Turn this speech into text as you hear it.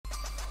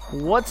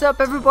What's up,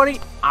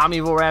 everybody? I'm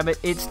EvlRabbit.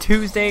 It's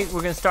Tuesday.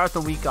 We're going to start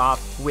the week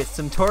off with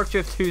some Torque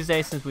Drift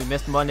Tuesday since we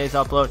missed Monday's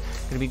upload.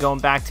 Going to be going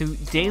back to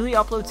daily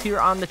uploads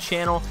here on the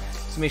channel.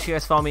 So make sure you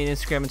guys follow me on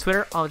Instagram and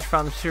Twitter. I'll let you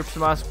find the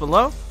description box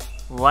below.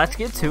 Let's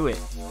get to it.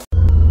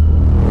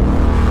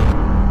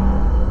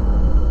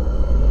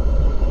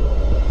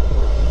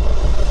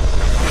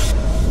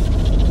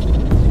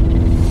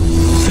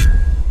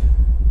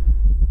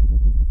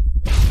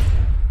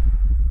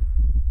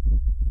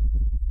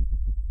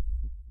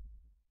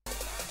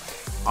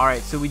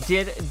 Alright, so we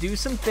did do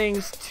some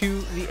things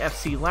to the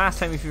FC last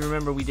time. If you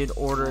remember, we did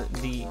order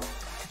the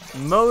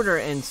motor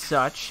and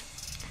such.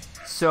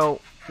 So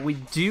we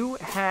do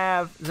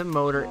have the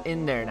motor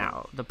in there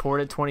now. The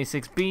ported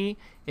 26B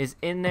is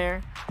in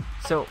there.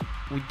 So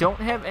we don't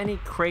have any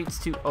crates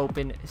to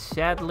open,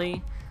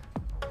 sadly.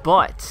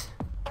 But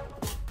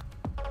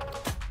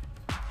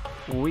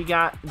we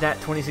got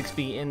that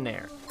 26B in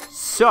there.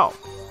 So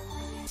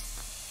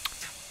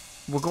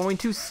we're going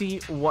to see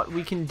what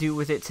we can do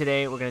with it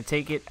today. We're going to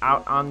take it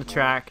out on the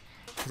track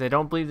because I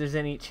don't believe there's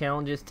any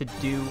challenges to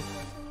do.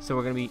 So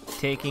we're going to be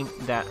taking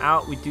that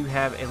out. We do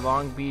have a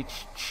Long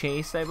Beach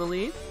chase, I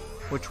believe,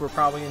 which we're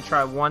probably going to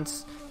try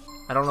once.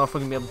 I don't know if we're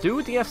going to be able to do it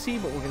with the FC,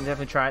 but we're going to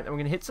definitely try it. And we're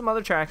going to hit some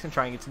other tracks and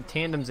try and get some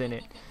tandems in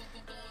it.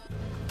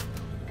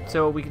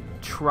 So we can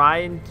try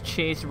and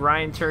chase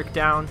Ryan Turk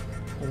down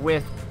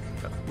with...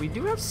 We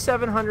do have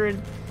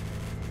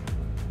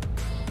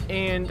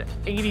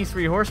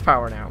 783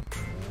 horsepower now,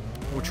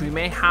 which we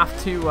may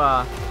have to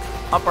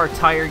up our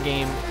tire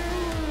game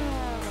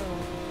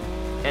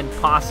and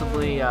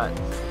possibly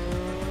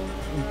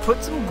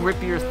put some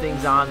grippier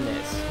things on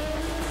this.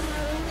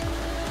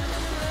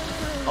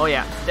 Oh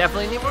yeah,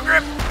 definitely need more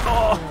grip.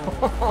 Oh,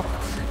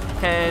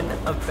 and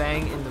a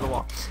bang into the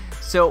wall.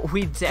 So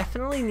we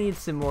definitely need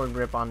some more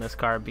grip on this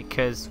car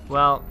because,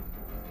 well,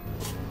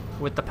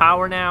 with the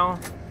power now,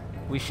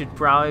 we should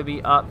probably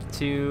be up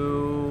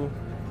to...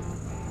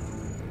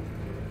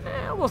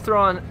 we'll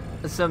throw on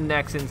some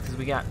Nexons because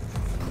we got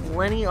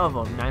plenty of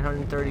them.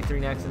 933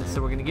 Nexons.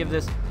 So we're going to give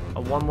this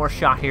one more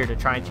shot here to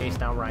try and chase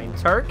down Ryan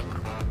Turk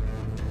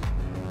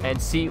and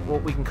see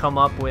what we can come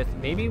up with.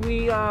 Maybe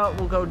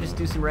we'll go just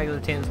do some regular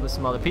tandems with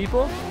some other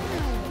people.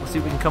 We'll see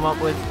what we can come up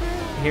with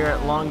here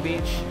at Long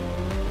Beach.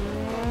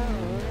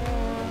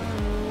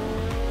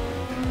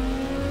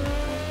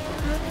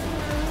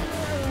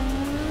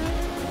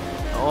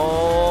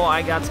 Oh,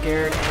 I got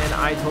scared and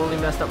I totally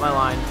messed up my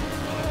line.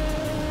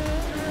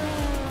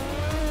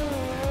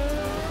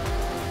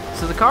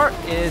 So the car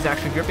is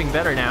actually gripping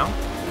better now.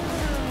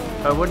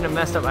 If I wouldn't have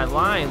messed up my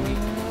line, we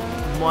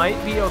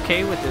might be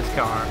okay with this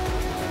car.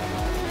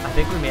 I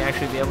think we may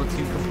actually be able to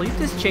complete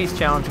this chase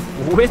challenge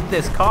with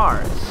this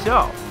car.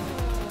 So,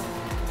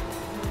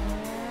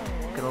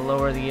 gonna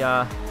lower the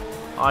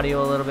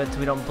audio a little bit so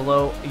we don't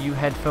blow you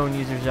headphone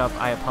users up.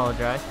 I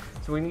apologize.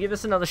 So we're gonna give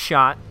this another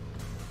shot.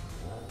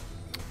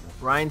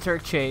 Ryan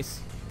Turk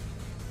chase,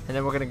 and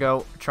then we're gonna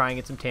go try and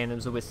get some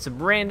tandems with some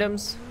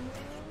randoms.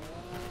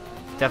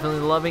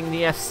 Definitely loving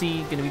the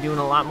FC. Going to be doing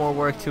a lot more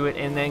work to it,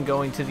 and then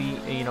going to the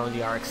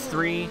the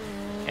RX3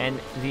 and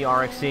the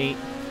RX8.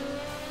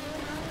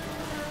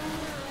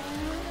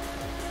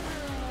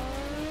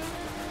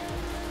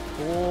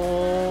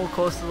 Oh,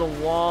 close to the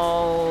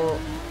wall.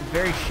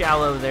 Very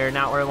shallow there.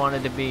 Not where I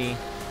wanted to be.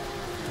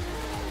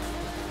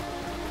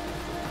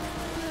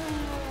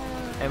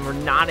 And we're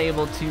not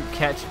able to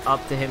catch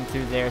up to him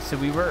through there. So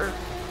we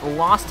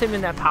lost him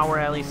in that power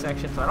alley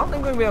section, so I don't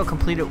think we're going to be able to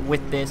complete it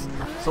with this.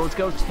 So let's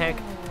go check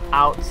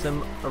out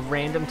some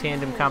random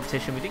tandem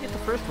competition. We did get the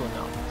first one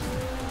though.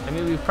 I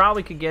mean, we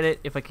probably could get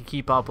it if I could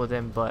keep up with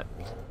him, but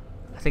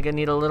I think I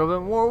need a little bit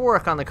more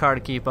work on the car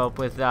to keep up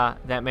with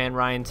that man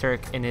Ryan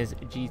Turk and his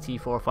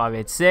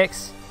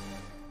GT4586.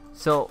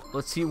 So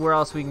let's see where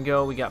else we can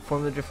go. We got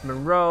Formula Drift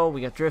Monroe,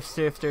 we got Drift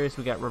Shifters,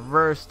 we got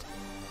reversed,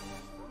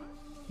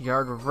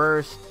 yard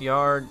reversed,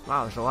 yard.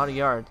 Wow, there's a lot of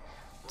yard.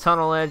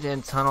 Tunnel edge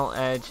and tunnel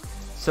edge.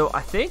 So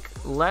I think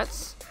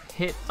let's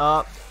hit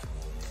up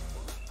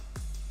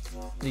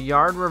the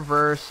yard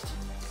reversed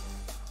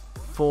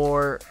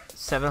for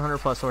 700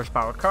 plus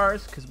horsepower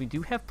cars because we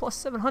do have plus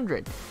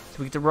 700. So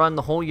we get to run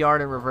the whole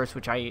yard in reverse,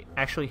 which I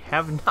actually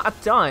have not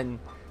done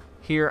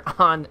here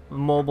on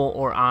mobile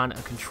or on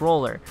a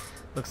controller.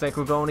 Looks like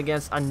we're going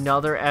against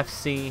another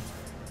FC.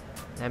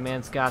 That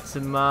man's got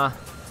some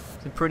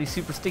pretty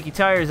super sticky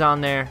tires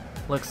on there,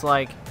 looks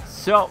like.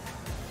 So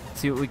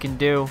see what we can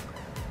do.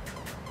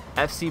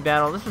 FC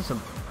battle. This was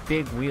some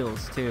big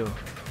wheels too.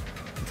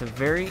 It's a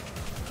very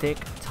thick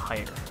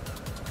tire.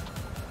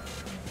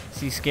 Is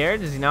he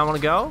scared? Does he not want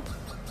to go?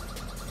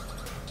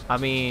 I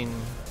mean,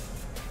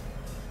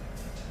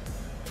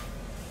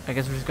 I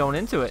guess we're just going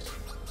into it.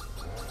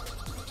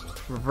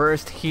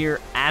 Reversed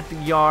here at the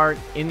yard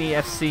in the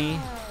FC.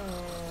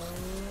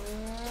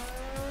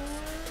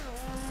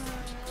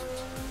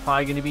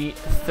 Probably going to be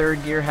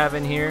third gear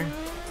heaven here.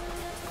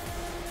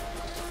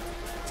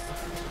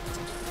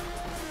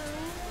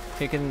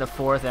 Kicking the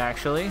fourth,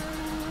 actually.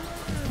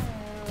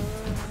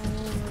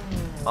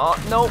 Oh,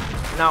 nope.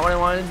 Not what I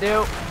wanted to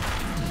do.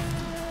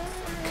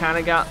 kind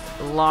of got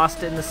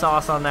lost in the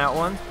sauce on that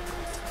one.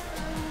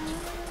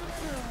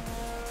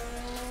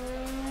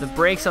 The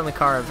brakes on the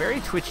car are very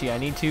twitchy. I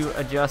need to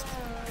adjust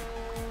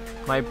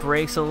my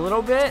brakes a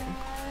little bit.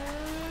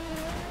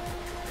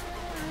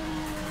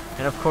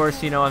 And of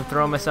course, you know, I'm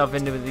throwing myself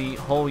into the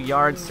whole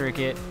yard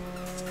circuit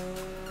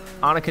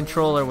on a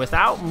controller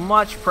without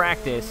much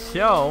practice,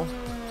 so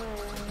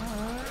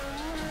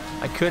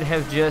I could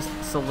have just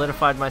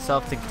solidified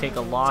myself to take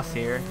a loss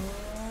here.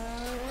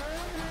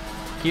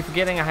 Keep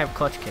forgetting I have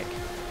clutch kick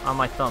on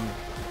my thumb,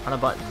 on a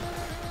button.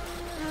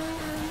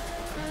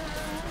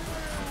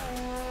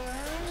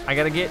 I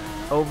gotta get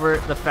over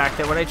the fact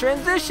that when I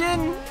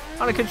transition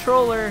on a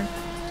controller,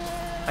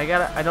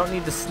 I don't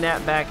need to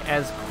snap back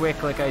as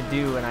quick like I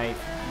do, and I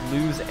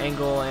lose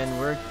angle and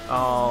work.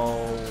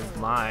 Oh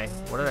my,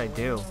 what did I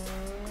do?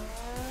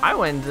 I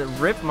went to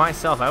rip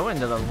myself. I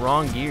went into the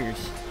wrong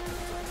gears.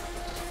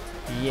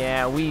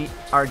 Yeah, we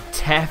are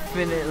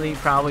definitely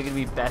probably gonna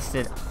be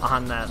bested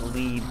on that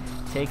lead.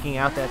 Taking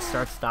out that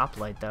start-stop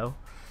light though.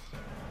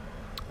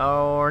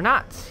 Or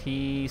not.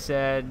 He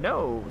said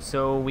no.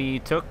 So we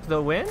took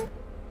the win?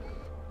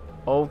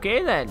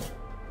 Okay then.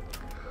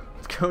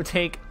 Let's go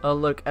take a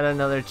look at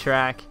another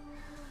track.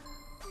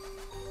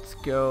 Let's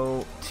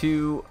go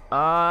to,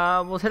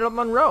 we'll hit up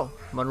Monroe.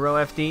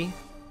 Monroe FD.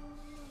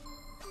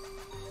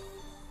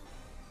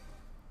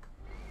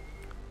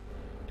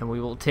 And we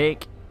will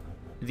take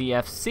the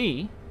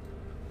FC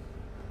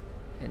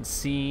and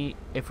see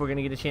if we're going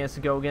to get a chance to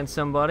go against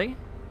somebody.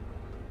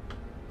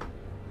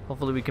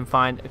 Hopefully we can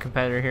find a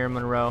competitor here in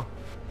Monroe.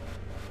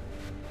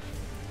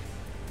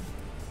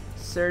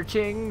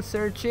 Searching,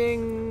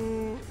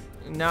 searching,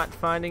 not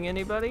finding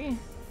anybody.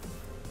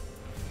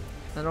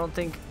 I don't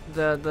think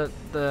the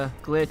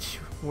glitch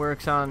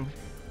works on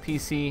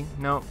PC.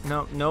 No,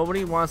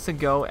 nobody wants to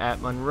go at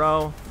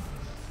Monroe.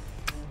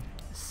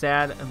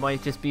 Sad, it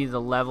might just be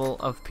the level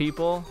of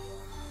people.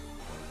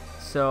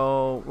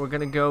 So we're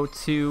gonna go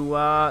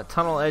to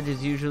Tunnel Edge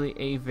is usually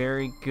a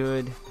very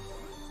good.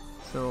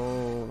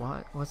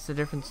 So what's the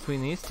difference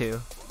between these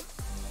two?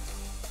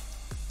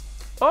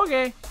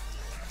 Okay,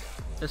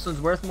 this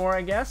one's worth more,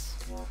 I guess.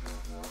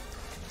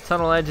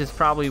 Tunnel Edge is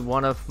probably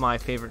one of my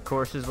favorite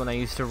courses. When I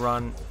used to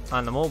run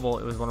on the mobile,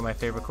 it was one of my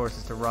favorite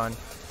courses to run.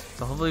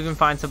 So hopefully we can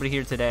find somebody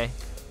here today.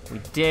 We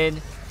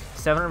did.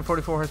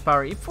 744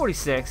 horsepower,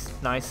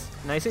 E46,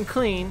 nice and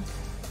clean.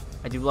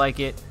 I do like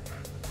it.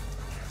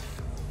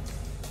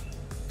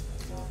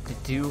 I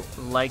do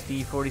like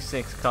the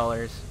E46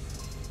 colors.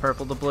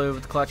 Purple to blue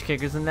with the clutch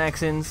kickers and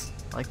Nexons.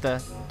 I like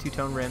the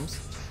two-tone rims.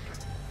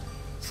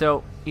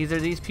 So either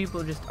these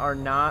people just are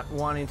not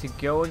wanting to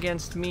go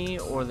against me,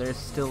 or there's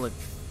still an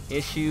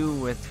issue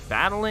with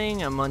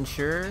battling. I'm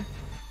unsure.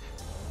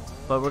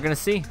 But we're gonna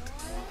see.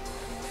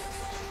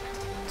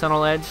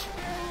 Tunnel Edge.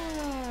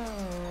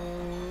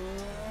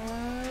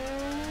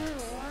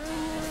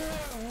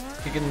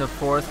 Kicking the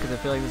fourth because I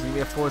feel like this is going to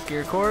be a fourth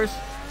gear course.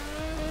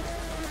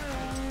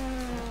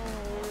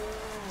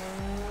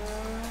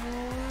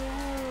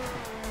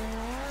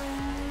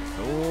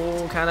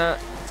 Oh, kind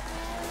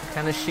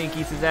of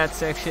shaky through that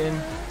section.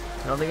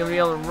 I don't think I'm going to be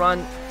able to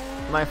run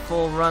my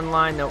full run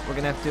line. Nope, we're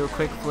going to have to do a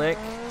quick flick.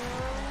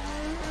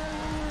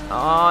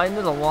 Oh,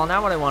 into the wall.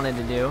 Not what I wanted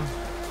to do.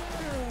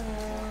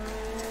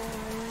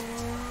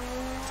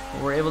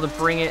 We're able to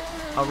bring it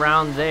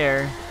around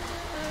there.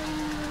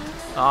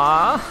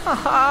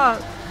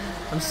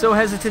 I'm so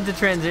hesitant to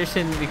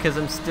transition because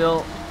I'm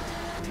still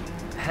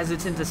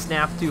hesitant to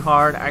snap too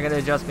hard. I gotta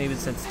adjust maybe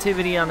the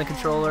sensitivity on the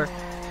controller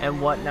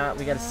and whatnot.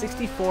 We got a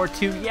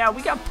 64-2. Yeah,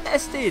 we got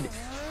pested.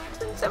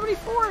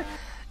 74.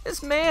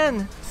 This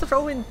man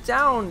throwing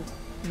down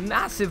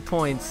massive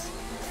points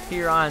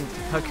here on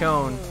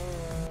Hakone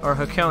or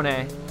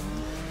Hakone.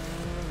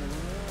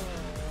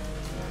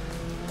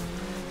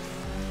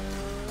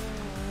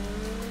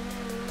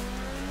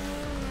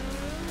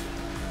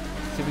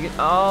 We get,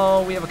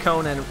 oh, we have a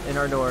cone in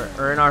our door,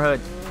 or in our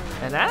hood,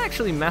 and that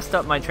actually messed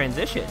up my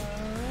transition.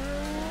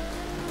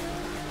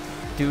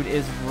 Dude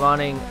is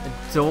running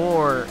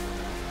door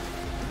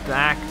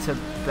back to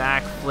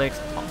back flicks.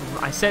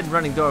 I said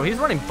running door, he's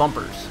running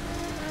bumpers,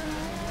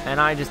 and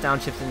I just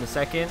downshifted in the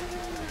second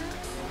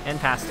and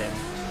passed him.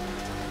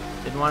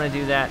 Didn't want to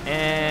do that,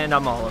 and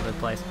I'm all over the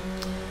place.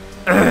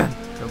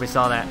 Nobody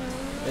saw that.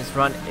 This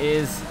run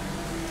is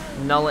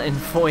null and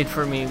void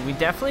for me. We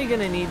definitely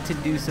gonna need to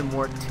do some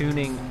more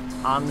tuning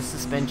on the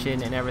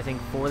suspension and everything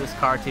for this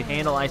car to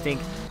handle, I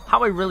think,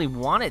 how I really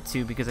want it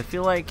to, because I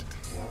feel like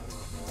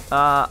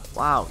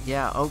wow,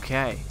 yeah,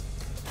 okay,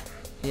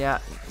 yeah,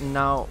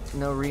 no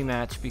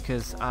rematch,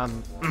 because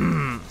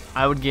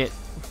I would get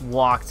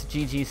walked.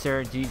 GG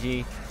sir,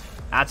 GG.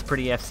 That's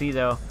pretty FC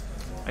though.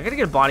 I gotta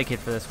get a body kit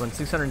for this one.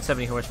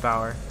 670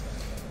 horsepower.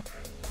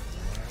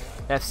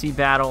 FC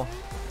battle,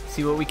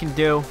 see what we can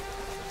do.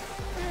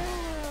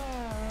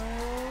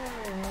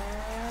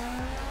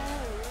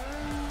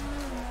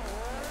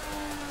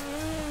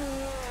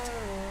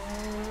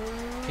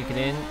 Kick it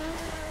in.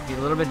 Be a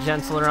little bit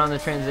gentler on the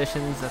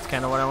transitions. That's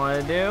kind of what I want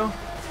to do.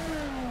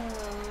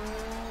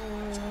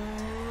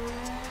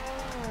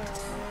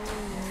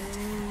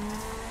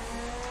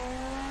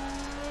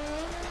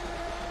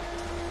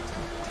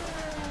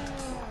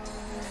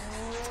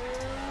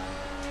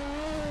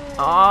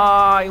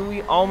 Ah,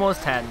 we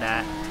almost had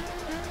that.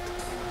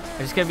 I'm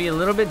just gonna be a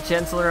little bit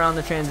gentler on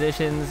the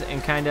transitions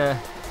and kind of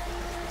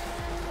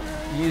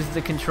use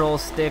the control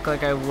stick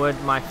like I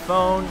would my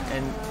phone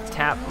and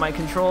tap my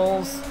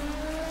controls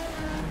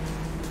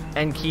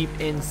and keep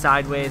in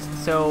sideways.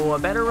 So a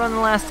better run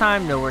than last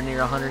time, nowhere near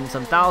 100 and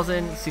some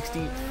thousand,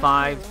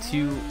 65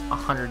 to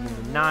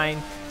 109.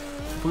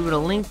 If we would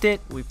have linked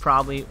it, we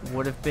probably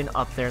would have been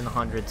up there in the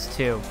hundreds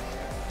too.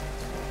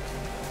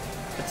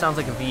 That sounds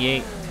like a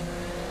V8.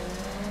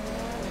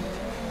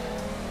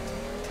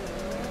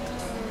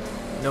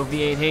 No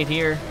V8 hate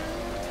here.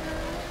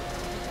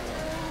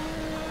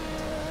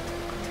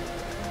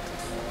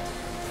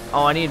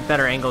 Oh, I need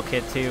better angle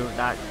kit too.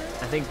 I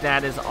think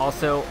that is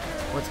also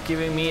what's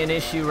giving me an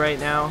issue right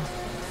now.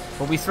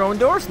 Well, we throwing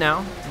doors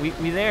now. We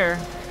there.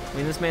 I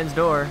mean, this man's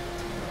door.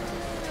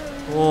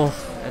 Oh,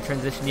 that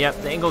transition.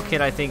 Yep, the angle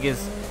kit I think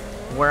is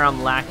where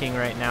I'm lacking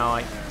right now.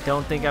 I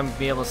don't think I'm gonna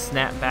be able to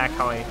snap back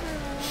how I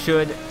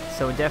should.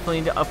 So we definitely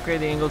need to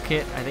upgrade the angle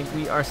kit. I think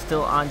we are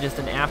still on just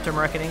an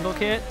aftermarket angle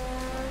kit.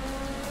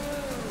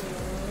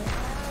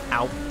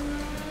 Ow.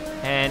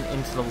 And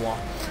into the wall.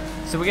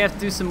 So we have to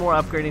do some more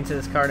upgrading to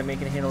this car to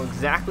make it handle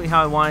exactly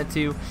how I want it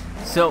to.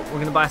 So we're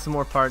gonna buy some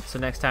more parts, so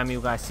next time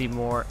you guys see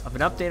more of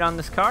an update on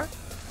this car.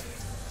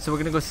 So we're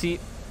gonna go see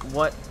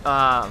what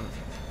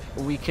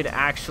we could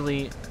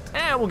actually,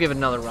 we'll give it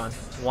another run.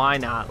 Why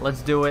not?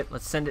 Let's do it.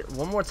 Let's send it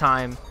one more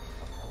time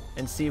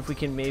and see if we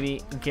can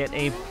maybe get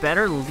a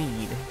better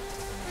lead.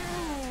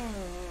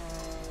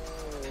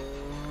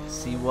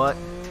 See what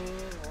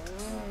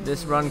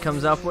this run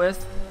comes up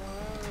with.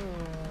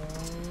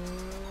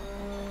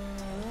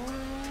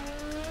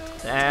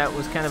 That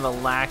was kind of a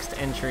laxed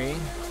entry.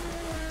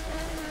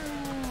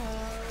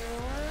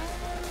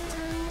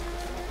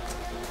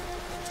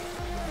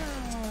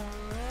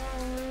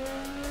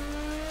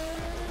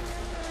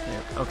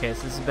 Yep. Okay,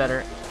 so this is better.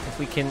 If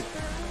we can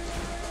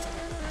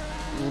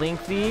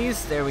link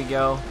these, there we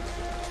go.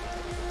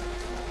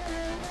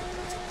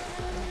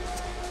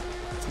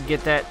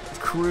 Get that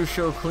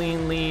crucial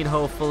clean lead,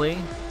 hopefully.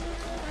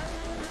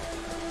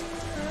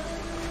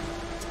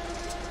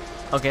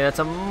 Okay, that's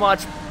a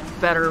much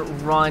better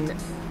run.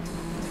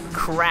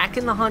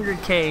 Cracking the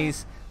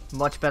 100Ks,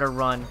 much better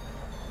run.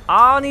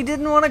 Oh, and he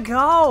didn't want to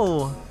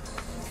go.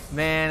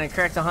 Man, I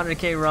cracked a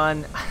 100K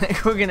run. I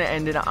think we're gonna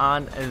end it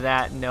on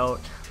that note.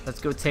 Let's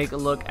go take a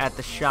look at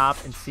the shop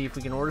and see if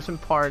we can order some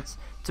parts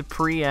to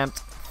preempt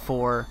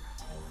for.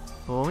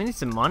 Well, we need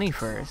some money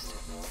first.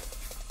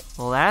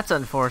 Well, that's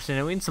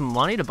unfortunate. We need some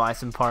money to buy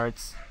some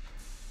parts.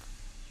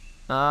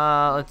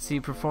 Let's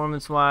see,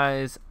 performance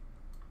wise.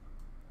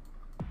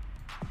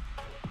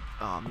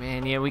 Oh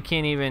man, yeah, we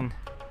can't even.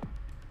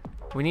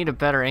 We need a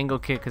better angle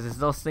kit because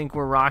they'll think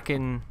we're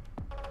rocking.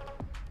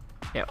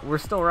 Yeah, we're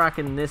still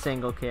rocking this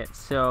angle kit,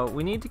 so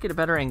we need to get a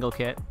better angle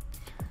kit.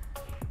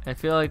 I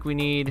feel like we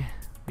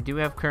do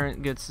have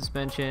current good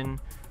suspension,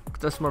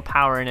 there's more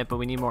power in it, but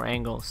we need more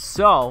angles.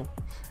 So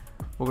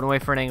we're gonna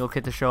wait for an angle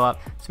kit to show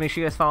up. So make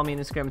sure you guys follow me on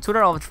Instagram and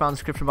Twitter, all of which are found in the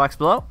description box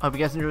below. I hope you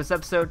guys enjoyed this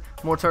episode.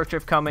 More Torque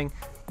Drift coming.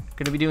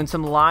 Gonna be doing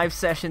some live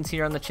sessions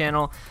here on the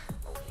channel.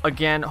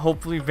 Again,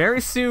 hopefully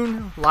very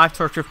soon, live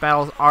Torque Drift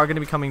battles are going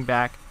to be coming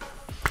back.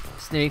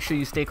 So make sure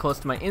you stay close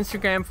to my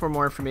Instagram for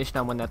more information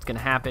on when that's going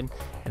to happen.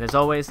 And as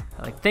always,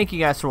 I'd like to thank you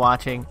guys for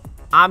watching.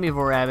 I'm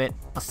EvlRabbit.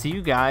 I'll see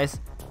you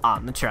guys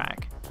on the track.